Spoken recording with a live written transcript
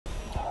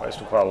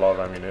Wasting quite a lot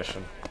of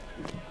ammunition.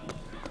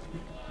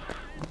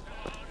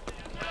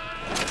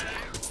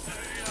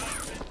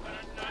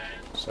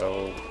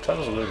 So,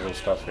 tons of illegal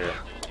stuff here.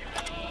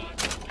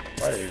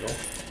 Right, Eagle.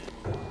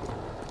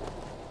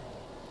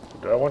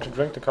 Do I want to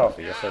drink the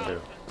coffee? Yes, I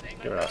do.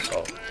 Give me that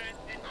salt.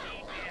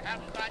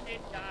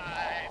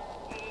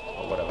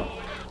 Or whatever.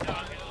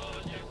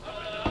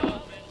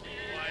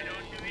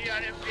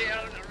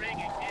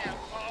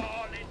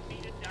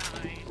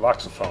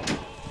 Voxophone.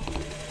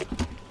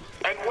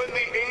 And when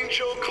the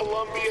Angel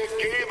Columbia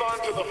gave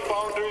unto the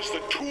founders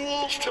the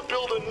tools to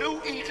build a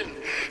new Eden,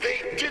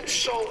 they did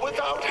so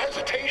without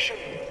hesitation.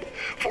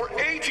 For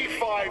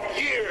 85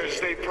 years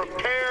they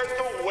prepared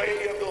the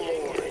way of the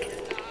Lord.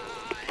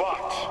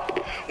 But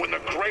when the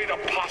great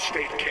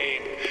apostate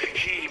came,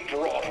 he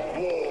brought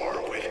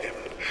war with him,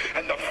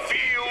 and the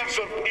fields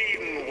of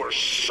Eden were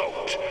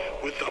soaked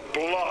with the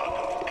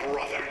blood of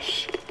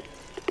brothers.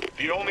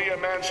 The only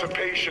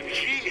emancipation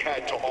he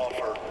had to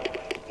offer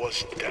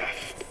was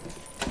death.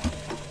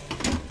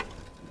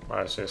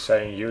 Alright, so you're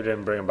saying you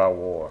didn't bring about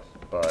war,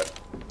 but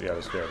the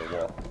others did the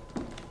war.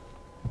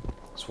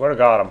 Swear to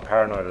God, I'm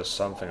paranoid that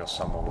something or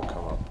someone will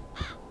come up.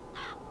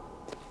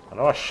 I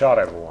know I shot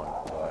everyone,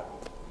 but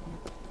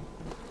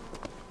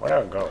where'd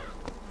I go?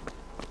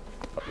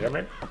 Up here,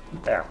 maybe?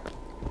 Yeah.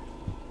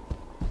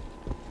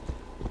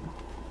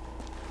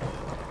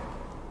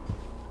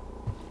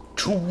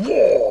 To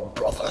war,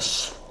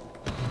 brothers!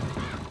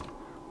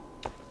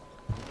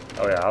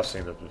 Oh yeah, I've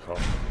seen this before.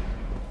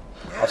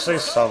 I've seen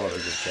some of it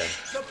this game.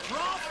 The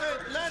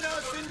prophet led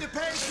us into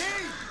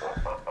Peking,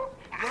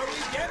 where we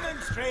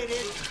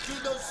demonstrated to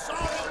the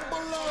Sodom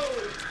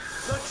below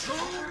the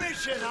true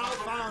mission our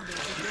founders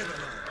had given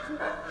us.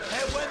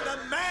 And when the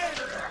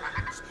madmen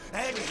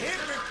and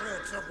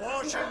hypocrites of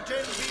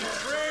Washington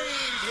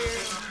betrayed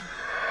him,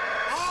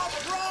 our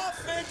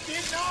prophet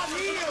did not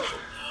heal.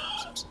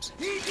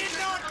 He did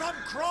not come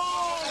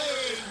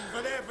crawling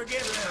for their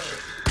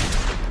forgiveness.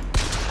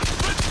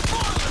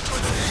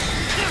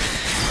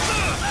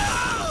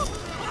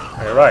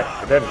 You're right,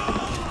 he didn't.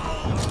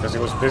 Because he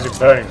was busy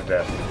burning to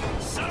death.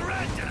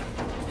 Surrender!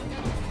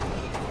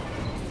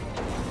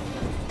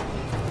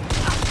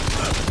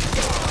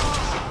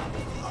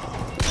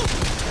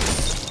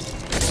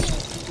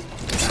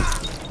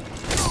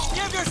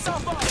 Give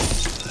yourself up!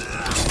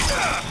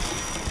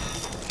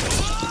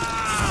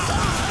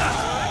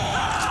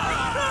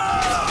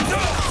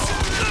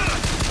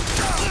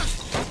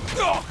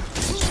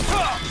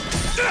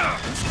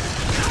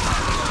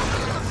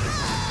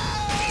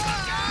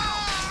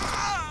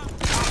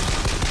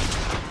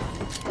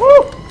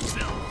 Woo!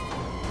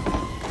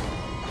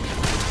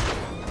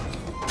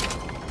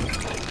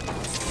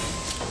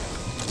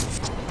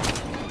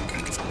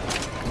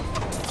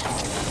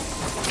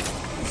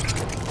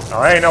 Now,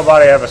 ain't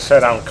nobody ever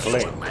said I'm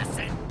clean.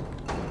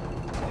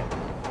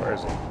 Where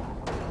is he?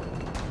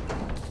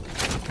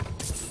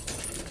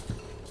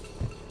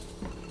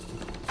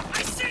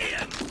 I see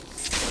him!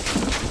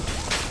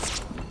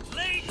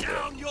 Lay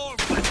down your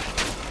weapon!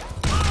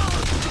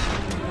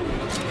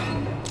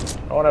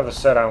 No one ever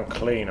said I'm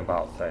clean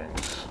about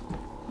things.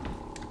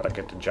 But I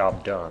get the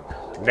job done.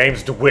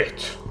 Name's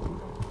DeWitt.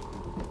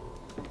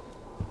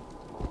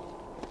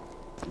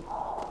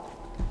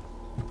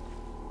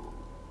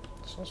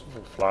 Saw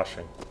something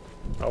flashing.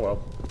 Oh well.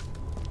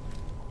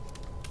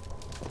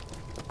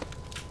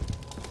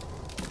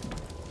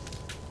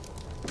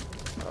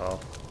 Oh.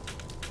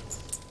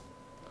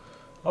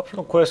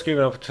 Optional quest give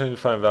an opportunity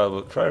to find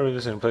valuable. Try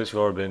revisiting a place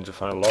you've already been to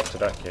find a lock to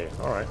that key.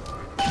 Alright.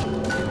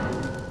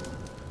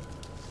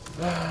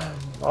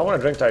 I want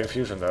to drink that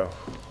infusion though.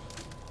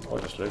 Or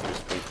just loot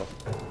these people.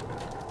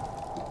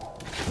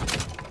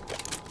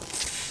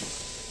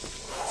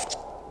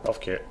 Health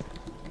kit.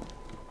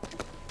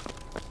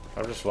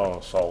 I'm just low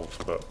on souls,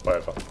 but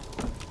whatever.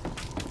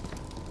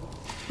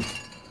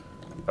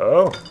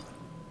 Oh.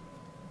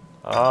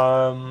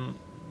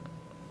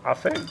 I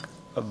think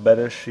a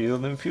better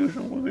shield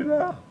infusion will be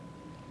there.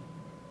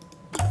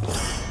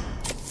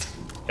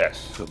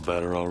 Yes. Feel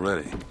better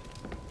already.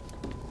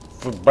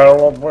 Feel better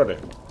already.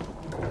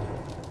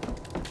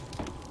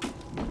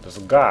 There's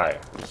a guy.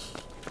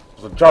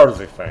 There's a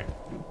Jersey thing.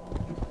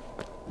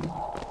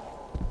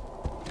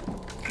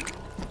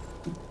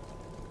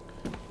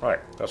 Right,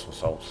 that's some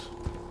salts.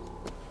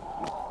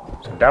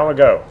 So down we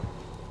go.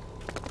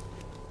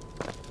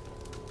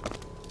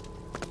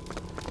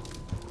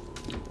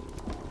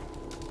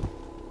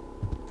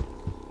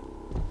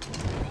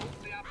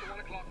 Shortly after 1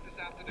 o'clock this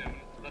afternoon,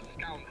 the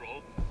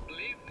scoundrel,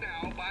 believed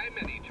now by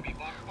many to be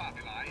Vox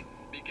Populi,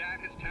 began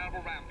his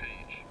terrible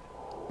rampage.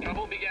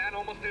 Trouble began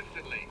almost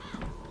instantly.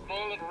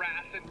 Full of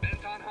wrath and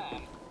bent on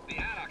harm, the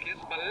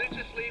anarchist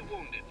maliciously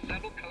wounded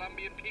several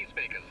Colombian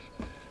peacemakers,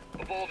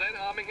 before then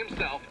arming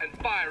himself and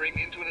firing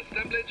into an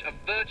assemblage of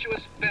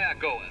virtuous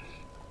fairgoers.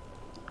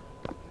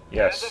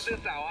 Yes. As of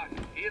this hour,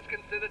 he is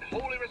considered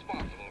wholly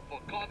responsible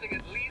for causing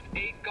at least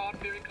 8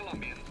 God-fearing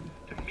Colombians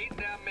to meet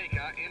their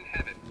maker in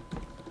heaven.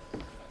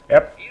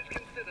 Yep. He is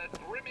considered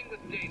brimming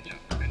with danger,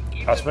 and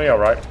even That's me,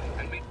 alright.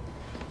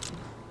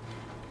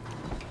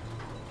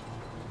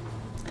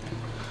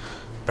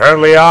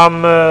 Apparently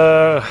I'm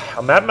a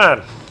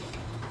madman.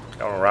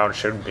 Going around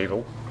shooting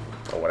people.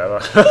 Or whatever.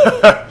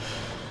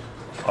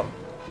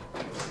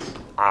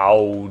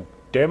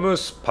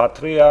 Audemus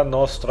patria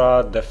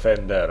nostra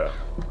defendere.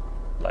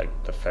 Like,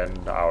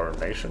 defend our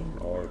nation?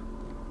 Or,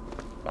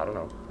 I don't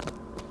know.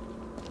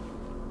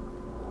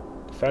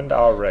 Defend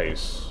our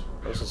race.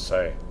 What does it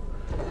say?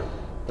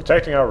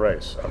 Protecting our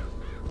race. Oh.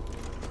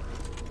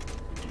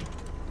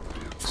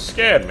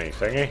 Scared me,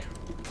 thingy.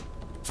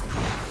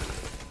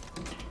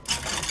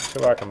 See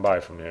what I can buy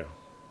from you.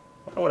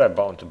 Why would I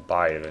want to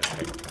buy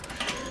anything?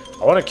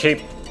 I want to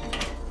keep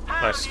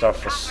my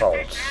stuff for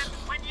salt.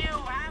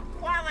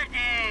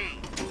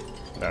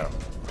 No.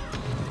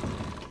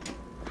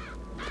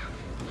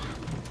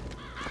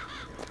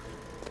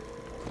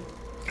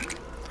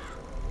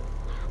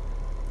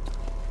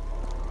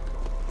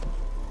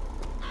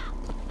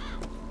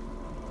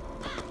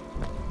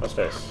 What's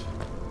this?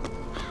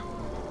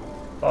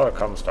 Oh, a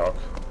Comstock.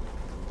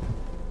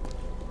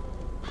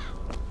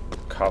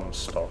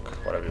 Comstock,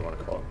 whatever you want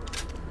to call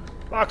it.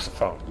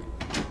 Saxophone.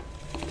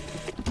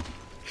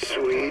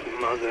 Sweet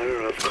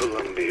mother of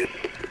Columbia,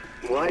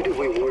 why do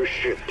we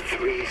worship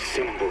 3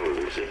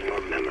 symbols in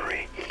your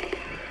memory?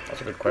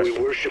 That's a good question. We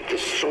worship the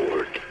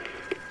sword,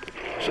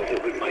 so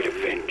that we might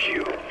avenge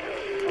you.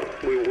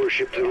 We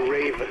worship the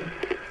raven,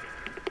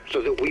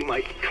 so that we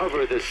might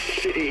cover the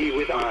city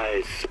with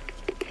eyes.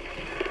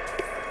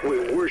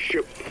 We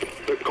worship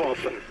the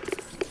coffin,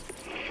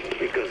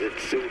 because it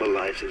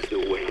symbolizes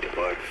the weight of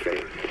our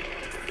faith.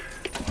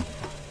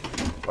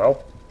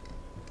 Well,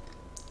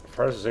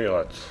 first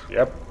zealot.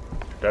 Yep,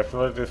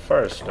 definitely the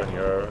first, and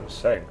you're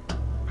insane.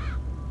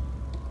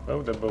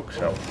 Move the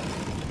bookshelf.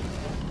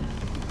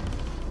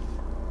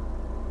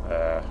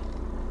 Well,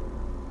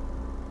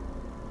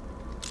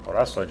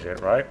 that's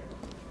legit, right?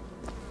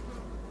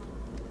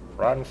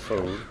 Rotten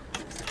food.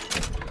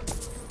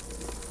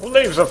 Who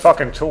leaves a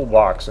fucking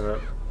toolbox in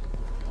it?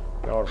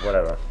 Or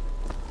whatever.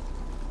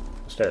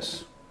 What's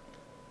this?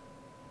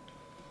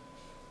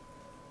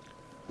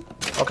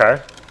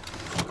 Okay.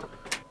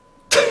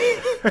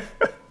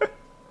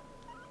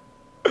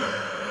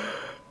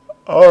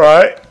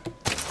 Alright.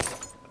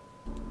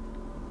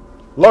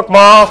 Look,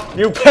 Ma!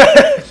 New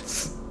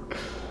pants!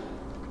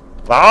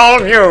 All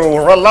new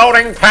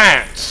reloading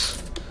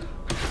pants!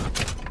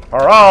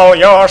 For all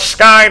your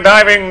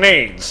skydiving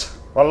needs.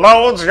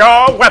 Reloads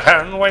your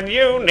weapon when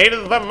you need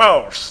it the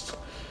most.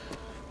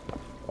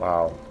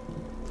 Wow.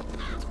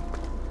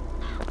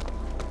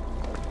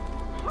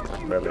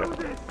 Brilliant.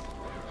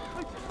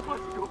 I just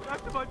want to go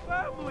back to my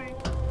family.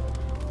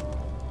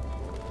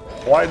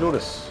 Why do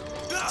this?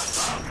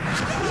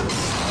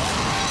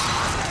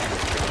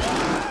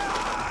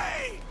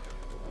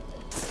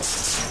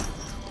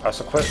 That's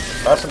a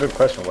question. That's a good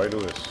question. Why do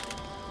this?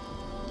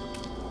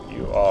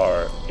 You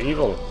are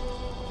evil.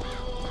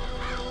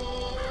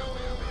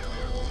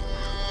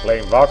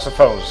 Playing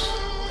voxophones.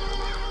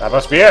 That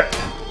must be it.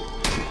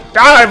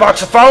 Die,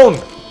 voxophone!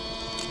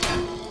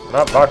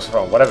 Not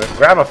voxophone. Whatever.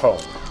 Gramophone.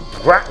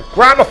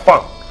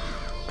 Gramophone.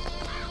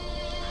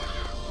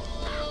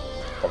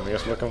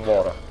 Funniest looking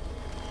water.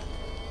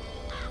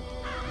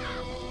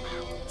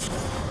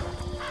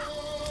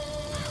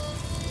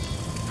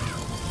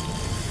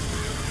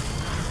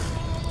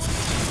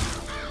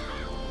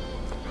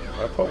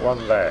 I'll put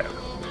one there.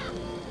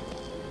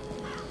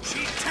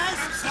 She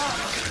tests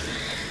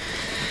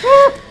us!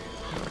 Woo!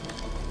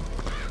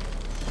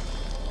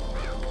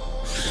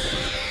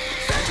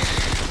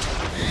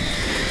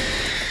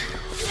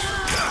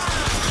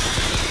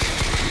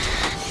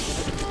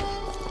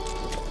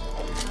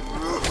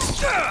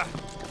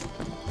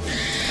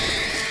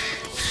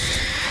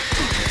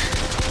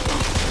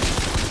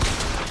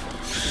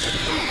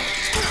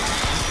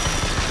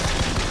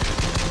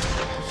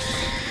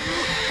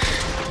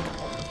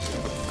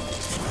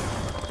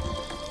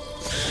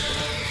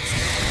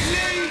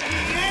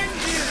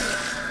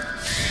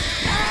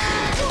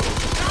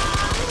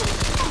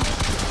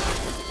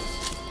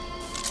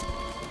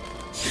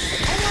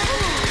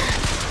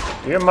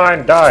 Do you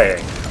mind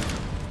dying?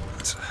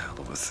 That's a hell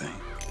of a thing.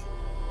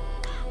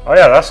 Oh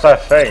yeah, that's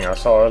that thing I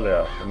saw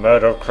earlier. The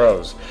murder of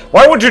crows.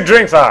 Why would you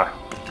drink that?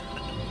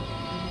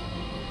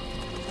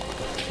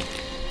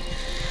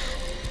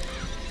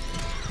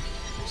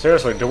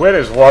 Seriously, DeWitt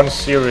is one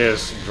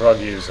serious drug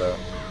user.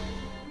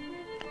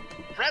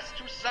 Press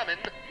to summon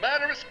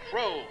murderous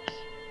crows.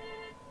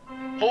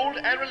 Hold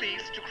and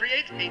release to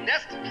create a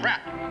nest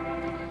trap.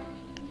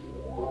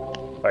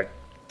 Like...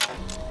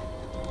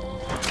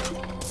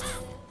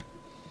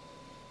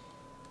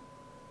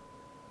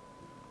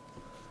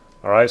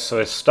 Alright, so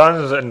it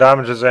stuns and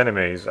damages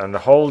enemies, and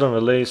hold and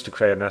release to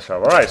create a nest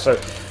trap. Alright, so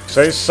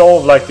it's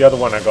solved like the other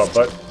one I got,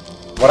 but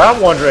what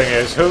I'm wondering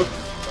is who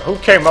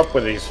came up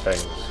with these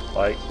things?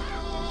 Like,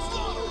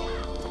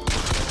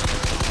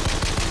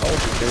 how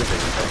would you do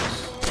these things?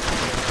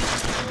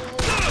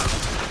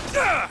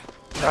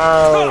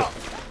 No!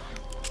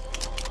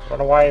 Run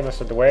away,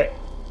 Mr. DeWitt.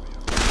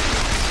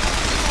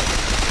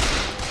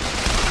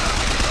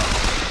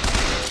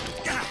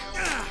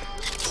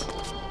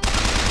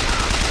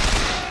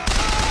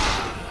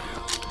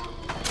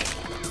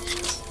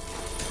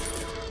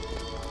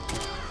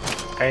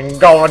 ain't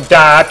gonna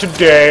die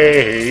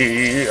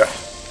today.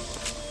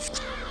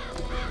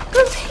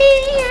 'Cause he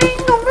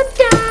ain't gonna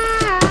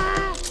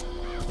die.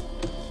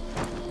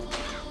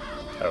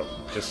 Oh,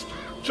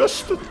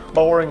 just a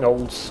boring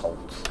old salt.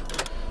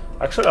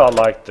 Actually, I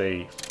like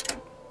the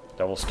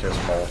Devil's Kiss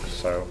more,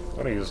 so I'm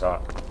gonna use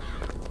that.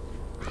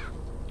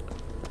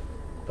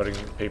 Putting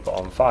people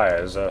on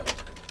fire is a...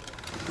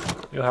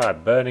 You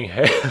had burning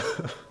hair.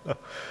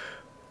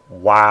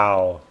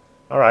 Wow.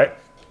 Alright.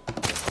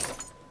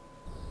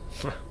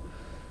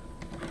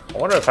 I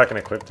wonder if I can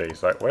equip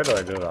these. Like, where do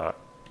I do that?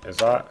 Is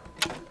that...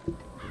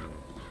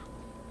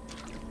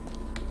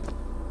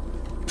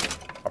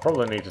 I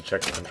probably need to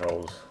check the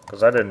controls,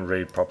 because I didn't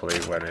read properly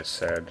when it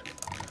said...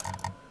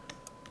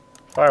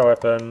 Fire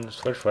weapon,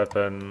 switch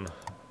weapon,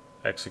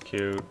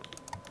 execute,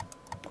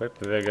 equip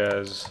the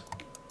vigors...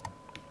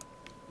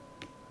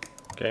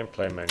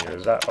 Gameplay menu,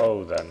 is that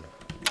O then?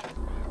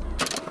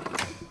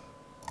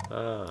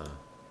 Ah,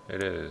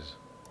 it is.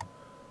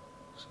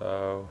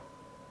 So...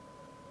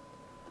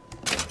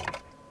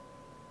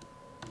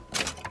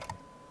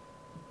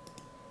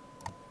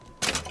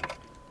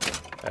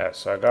 Yeah,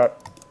 so I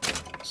got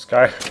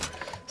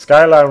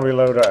Skyline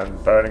Reloader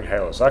and Burning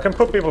Halo. So I can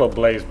put people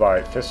ablaze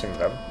by fisting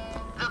them.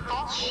 The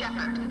false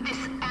shepherd, this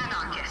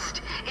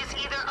anarchist, is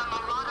either a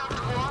mulatto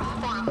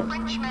dwarf or a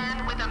French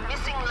man with a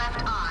missing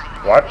left eye.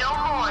 What? No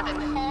more than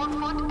 4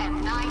 foot and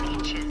 9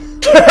 inches.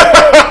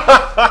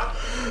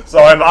 So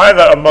I'm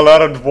either a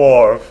mulatto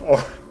dwarf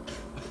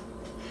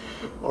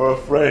or a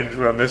French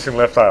with a missing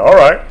left eye.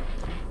 Alright.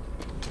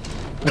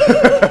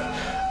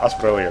 That's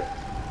brilliant.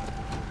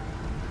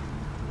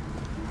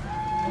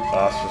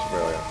 That's just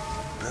brilliant.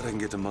 Bet I can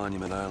get to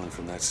Monument Island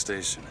from that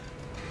station.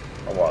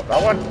 Oh, what?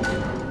 That one?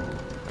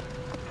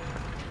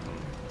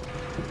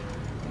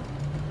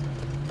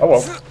 Oh,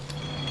 well.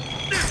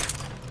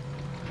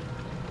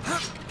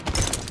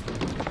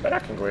 Bet I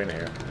can go in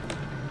here.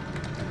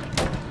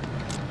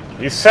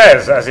 He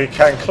says as he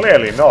can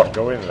clearly not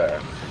go in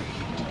there.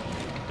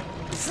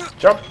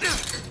 Jump!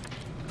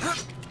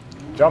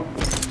 Jump!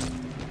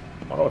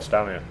 I wonder what's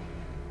down here.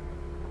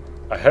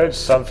 I heard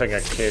something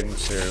akin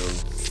to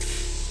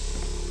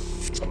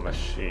a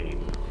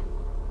machine.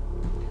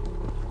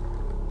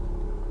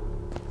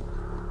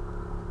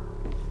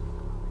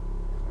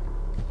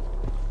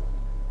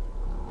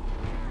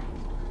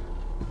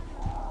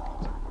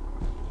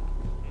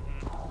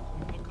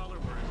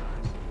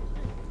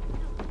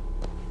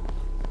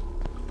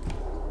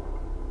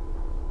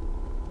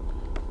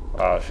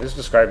 Wow, she's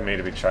describing me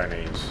to be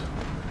Chinese.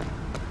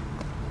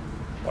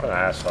 What an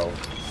asshole.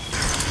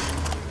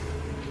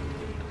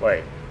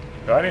 Wait,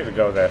 do I need to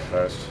go there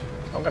first?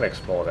 I'm gonna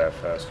explore there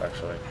first,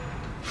 actually.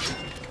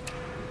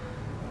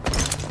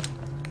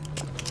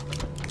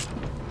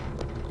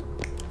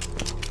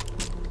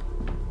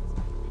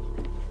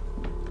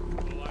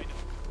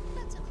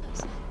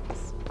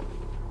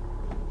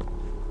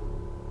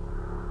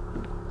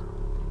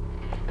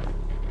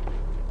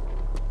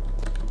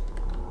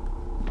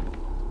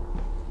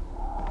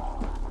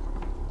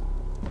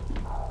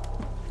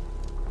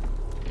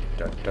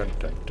 Dun dun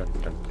dun dun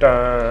dun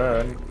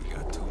dun. We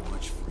got too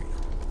much freedom.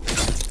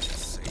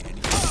 Say anything.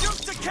 Shoot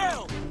to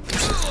kill!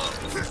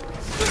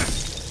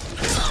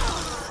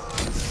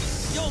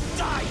 You'll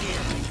die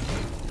here!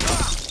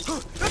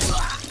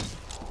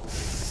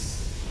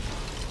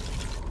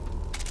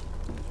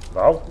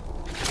 Well.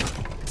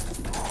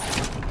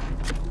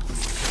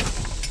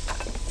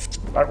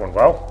 That went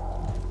well.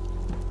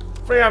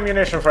 Free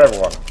ammunition for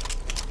everyone.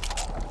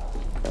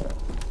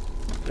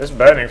 This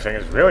burning thing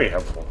is really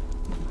helpful.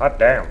 Hot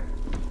damn.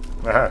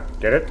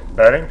 Get it?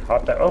 Burning?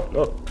 Hot damn. Oh,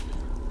 look.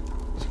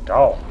 It's a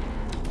doll.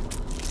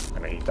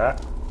 Gonna eat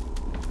that.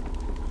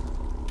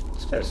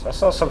 What's this? I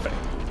saw something.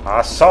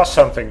 I saw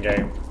something,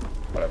 game.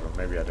 Whatever,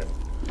 maybe I didn't.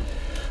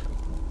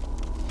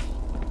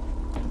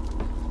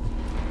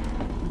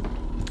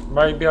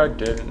 Maybe I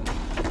didn't.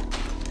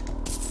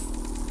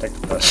 Take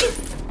the person.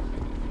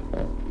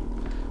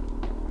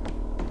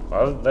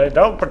 Well, they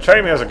don't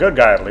portray me as a good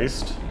guy, at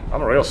least.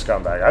 I'm a real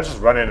scumbag. I just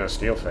run in and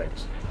steal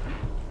things.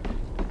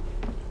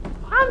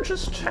 I'm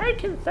just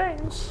taking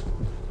things.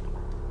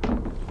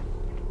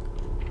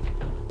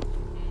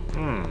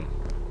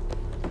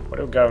 Where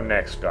do we go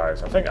next,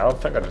 guys? I don't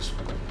think I just...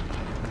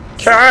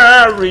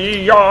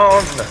 Carry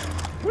on!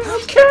 We'll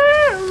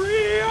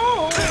carry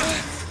on!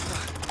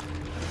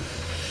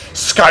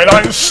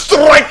 Skyline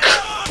strike!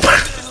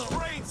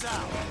 Brains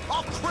out!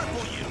 I'll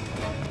cripple you!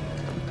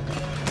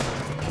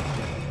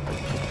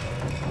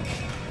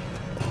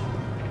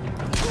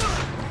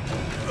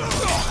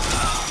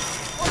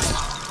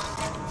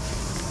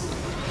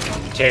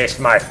 Taste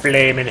my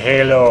flaming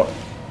halo.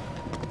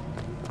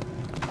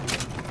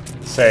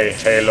 Say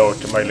hello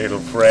to my little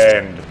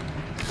friend.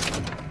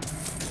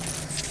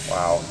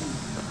 Wow.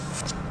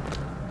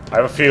 I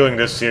have a feeling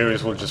this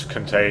series will just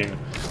contain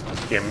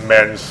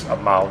immense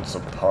amounts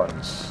of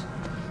puns.